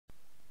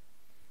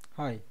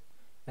Hi,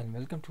 and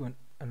welcome to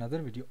another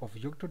video of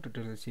Yocto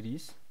tutorial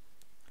series.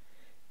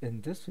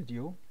 In this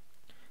video,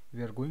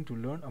 we are going to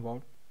learn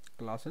about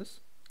classes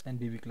and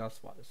BB class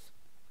files.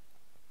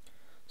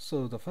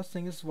 So the first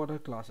thing is, what are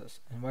classes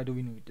and why do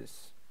we need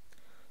this?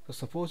 So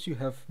suppose you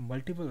have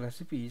multiple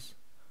recipes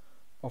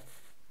of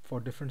for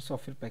different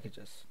software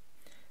packages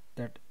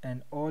that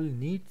and all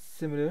need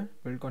similar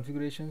build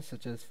configurations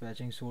such as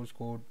fetching source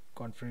code,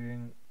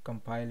 configuring,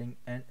 compiling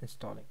and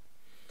installing.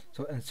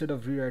 So instead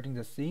of rewriting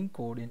the same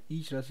code in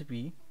each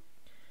recipe,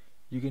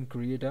 you can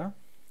create a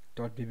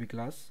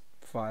 .bbclass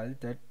file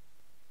that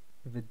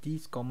with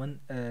these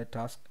common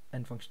tasks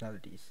and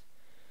functionalities.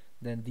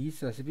 Then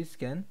these recipes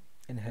can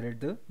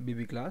inherit the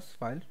bbclass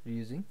file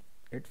reusing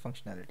its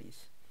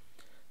functionalities.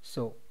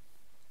 So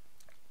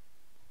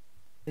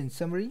in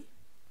summary,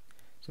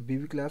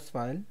 bbclass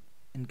file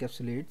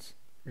encapsulates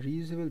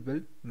reusable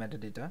build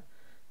metadata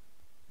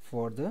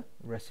for the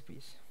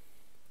recipes.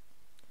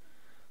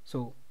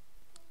 So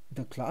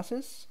the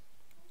classes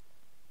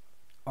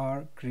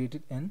are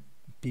created in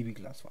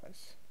bbclass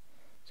files.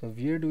 So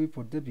where do we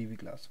put the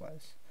bbclass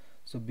files?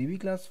 So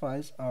bbclass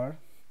files are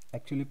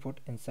actually put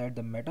inside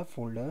the meta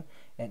folder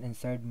and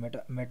inside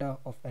meta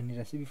of any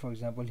recipe. For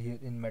example, here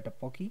in meta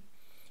pocky,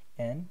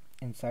 and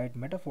inside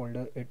meta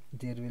folder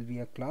there will be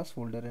a class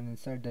folder, and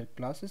inside that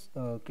classes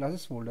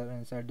folder, and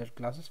inside that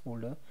classes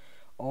folder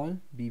all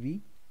bb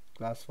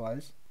class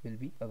files will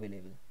be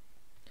available.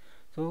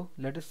 So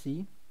let us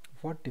see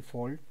what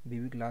default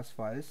bb class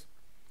files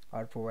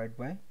are provided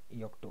by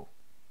Yocto.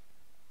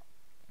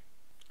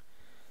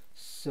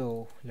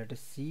 So let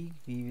us see,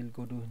 we will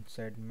go to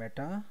inside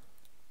meta,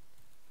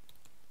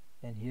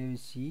 and here we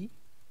see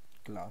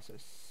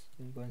classes.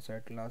 We'll go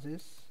inside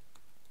classes,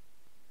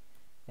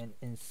 and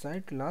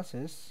inside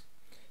classes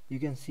you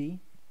can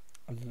see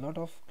a lot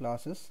of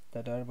classes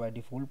that are by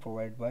default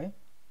provided by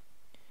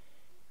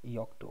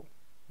Yocto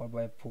or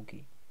by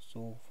Poki.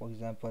 So for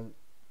example,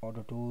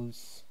 auto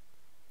tools,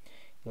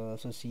 you'll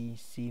also see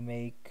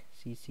cmake,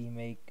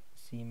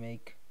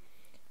 cmake,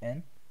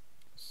 and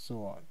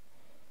so on.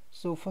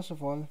 So first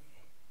of all,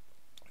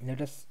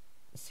 let us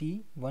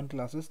see one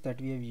classes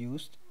that we have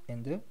used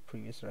in the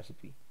previous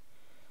recipe,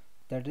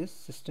 that is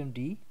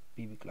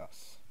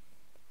systemd.bbclass.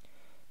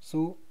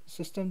 So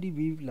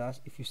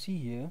systemd.bbclass, if you see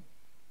here,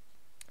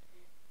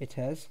 it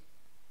has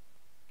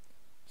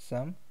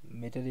some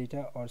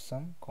metadata or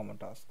some common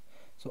task.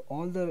 So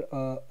all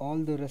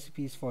the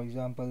recipes, for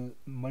example,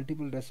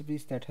 multiple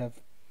recipes that have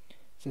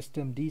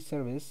systemd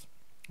service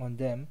on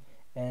them,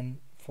 and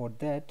for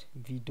that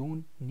we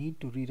don't need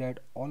to rewrite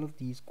all of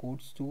these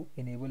codes to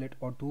enable it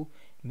or to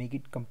make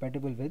it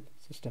compatible with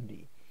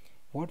systemd.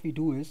 What we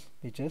do is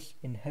we just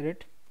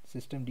inherit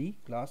systemd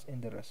class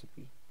in the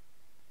recipe.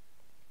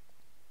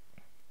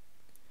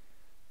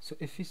 So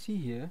if we see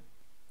here,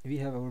 we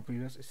have our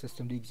previous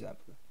systemd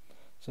example.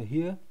 So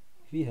here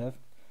we have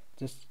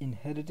just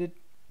inherited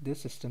the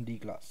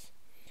systemd class.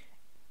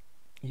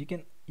 You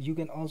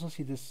can also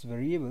see this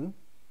variable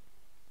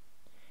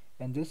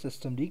and this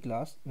systemd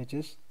class, which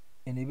is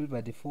enabled by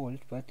default,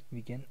 but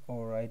we can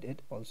override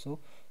it also.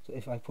 So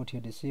if I put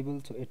here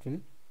disable, so it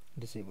will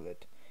disable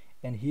it.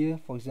 And here,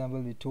 for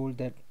example, we told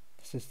that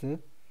this is the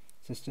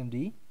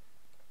systemd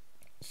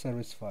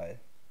service file,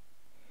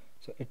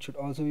 so it should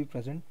also be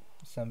present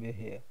somewhere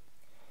here.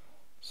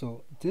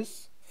 So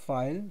this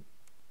file,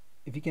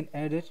 if we can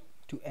add it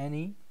to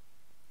any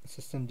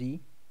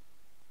systemd,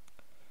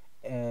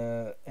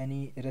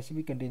 any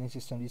recipe containing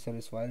systemd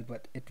service file,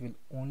 but it will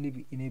only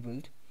be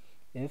enabled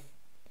if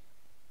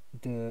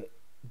the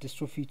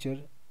distro feature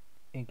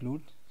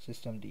include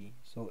systemd.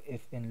 So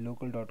if in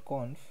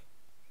local.conf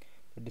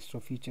the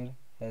distro feature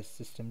has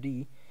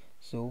systemd,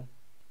 so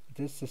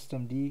this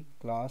systemd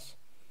class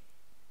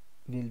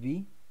will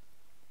be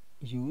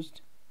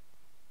used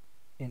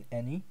in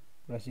any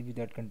recipe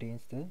that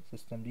contains the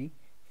systemd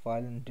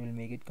file, and it will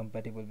make it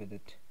compatible with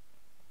it,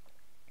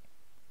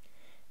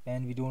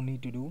 and we don't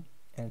need to do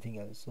anything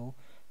else. So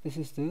this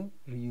is the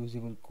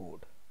reusable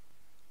code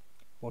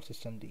for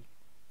systemd.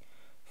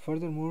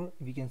 Furthermore,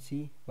 we can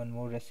see one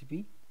more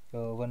recipe,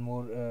 one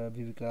more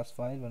bb class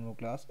file, one more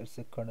class. It's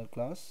a kernel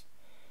class.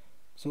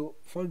 So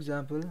for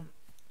example,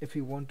 if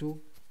you want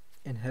to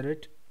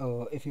inherit,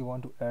 if you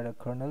want to add a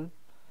kernel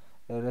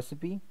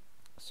recipe,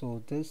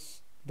 so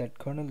that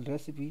kernel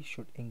recipe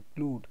should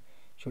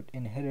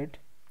inherit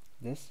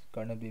this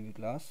Kernel.bb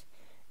class.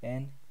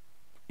 And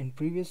in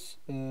previous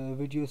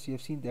videos you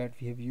have seen that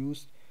we have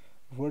used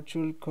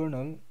virtual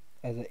kernel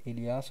as a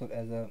alias or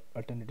as a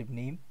alternative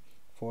name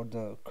for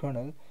the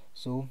kernel.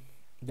 So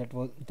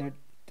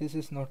this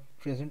is not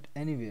present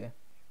anywhere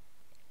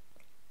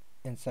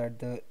inside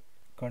the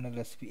kernel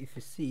recipe. If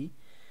you see,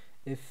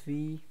 if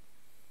we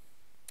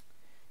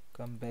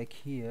come back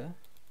here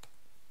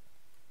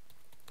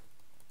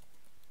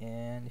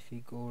and if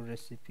we go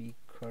recipe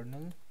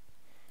kernel,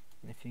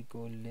 and if we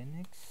go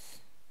Linux,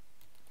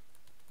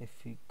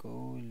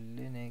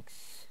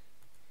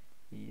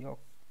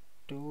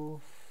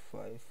 Yocto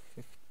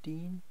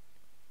 515,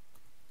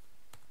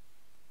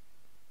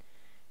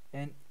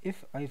 and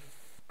if I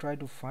try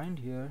to find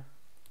here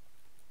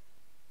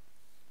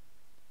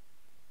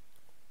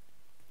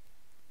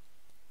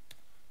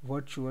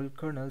virtual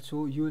kernel,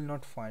 so you will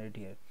not find it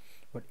here.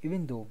 But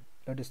even though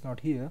that is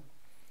not here,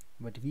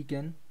 but we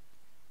can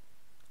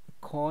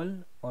call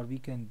or we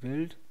can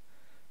build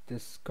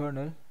this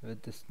kernel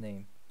with this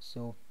name.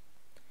 So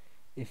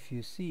if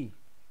you see,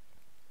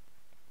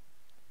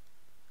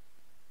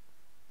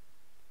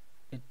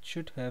 it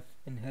should have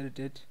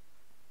inherited,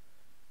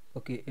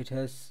 okay, it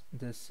has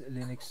this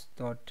linux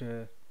dot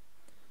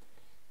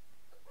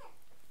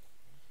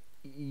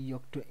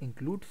Yocto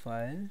include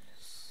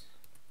files.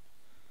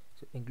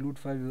 So include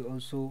file will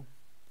also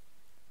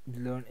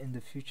learn in the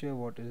future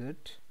what is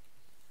it.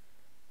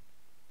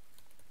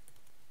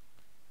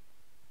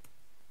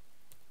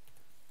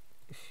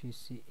 If you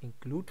see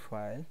include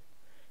file,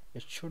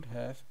 it should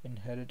have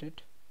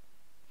inherited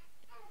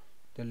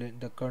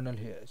the kernel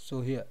here.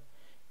 So here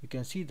you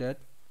can see that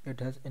it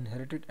has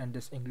inherited, and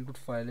this include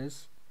file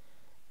is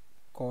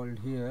called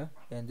here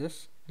in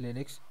this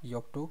Linux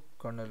Yocto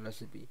kernel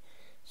recipe.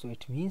 So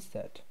it means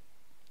that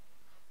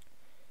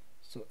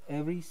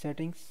every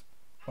settings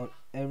or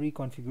every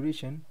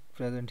configuration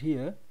present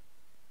here,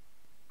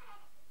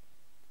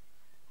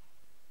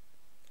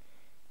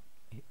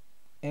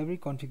 every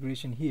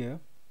configuration here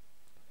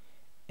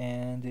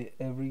and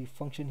every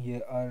function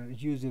here are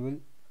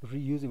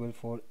reusable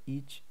for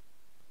each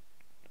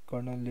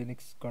kernel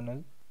Linux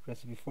kernel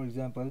recipe. For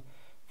example,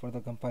 for the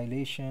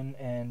compilation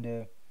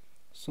and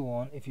so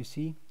on, if you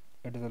see,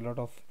 it is a lot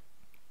of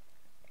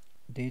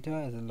data,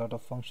 is a lot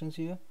of functions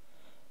here.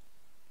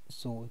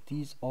 So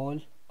these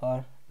all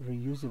are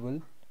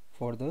reusable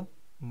for the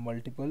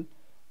multiple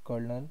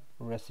kernel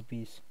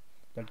recipes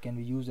that can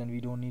be used, and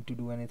we don't need to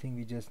do anything,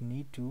 we just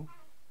need to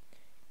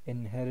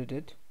inherit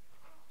it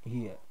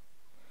here.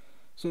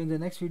 So in the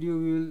next video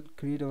we will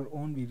create our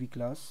own BB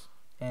class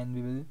and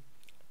we will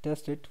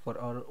test it for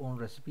our own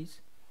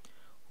recipes.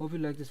 Hope you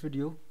like this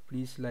video.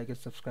 Please like and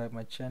subscribe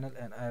my channel,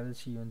 and I will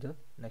see you in the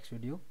next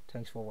video.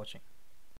 Thanks for watching.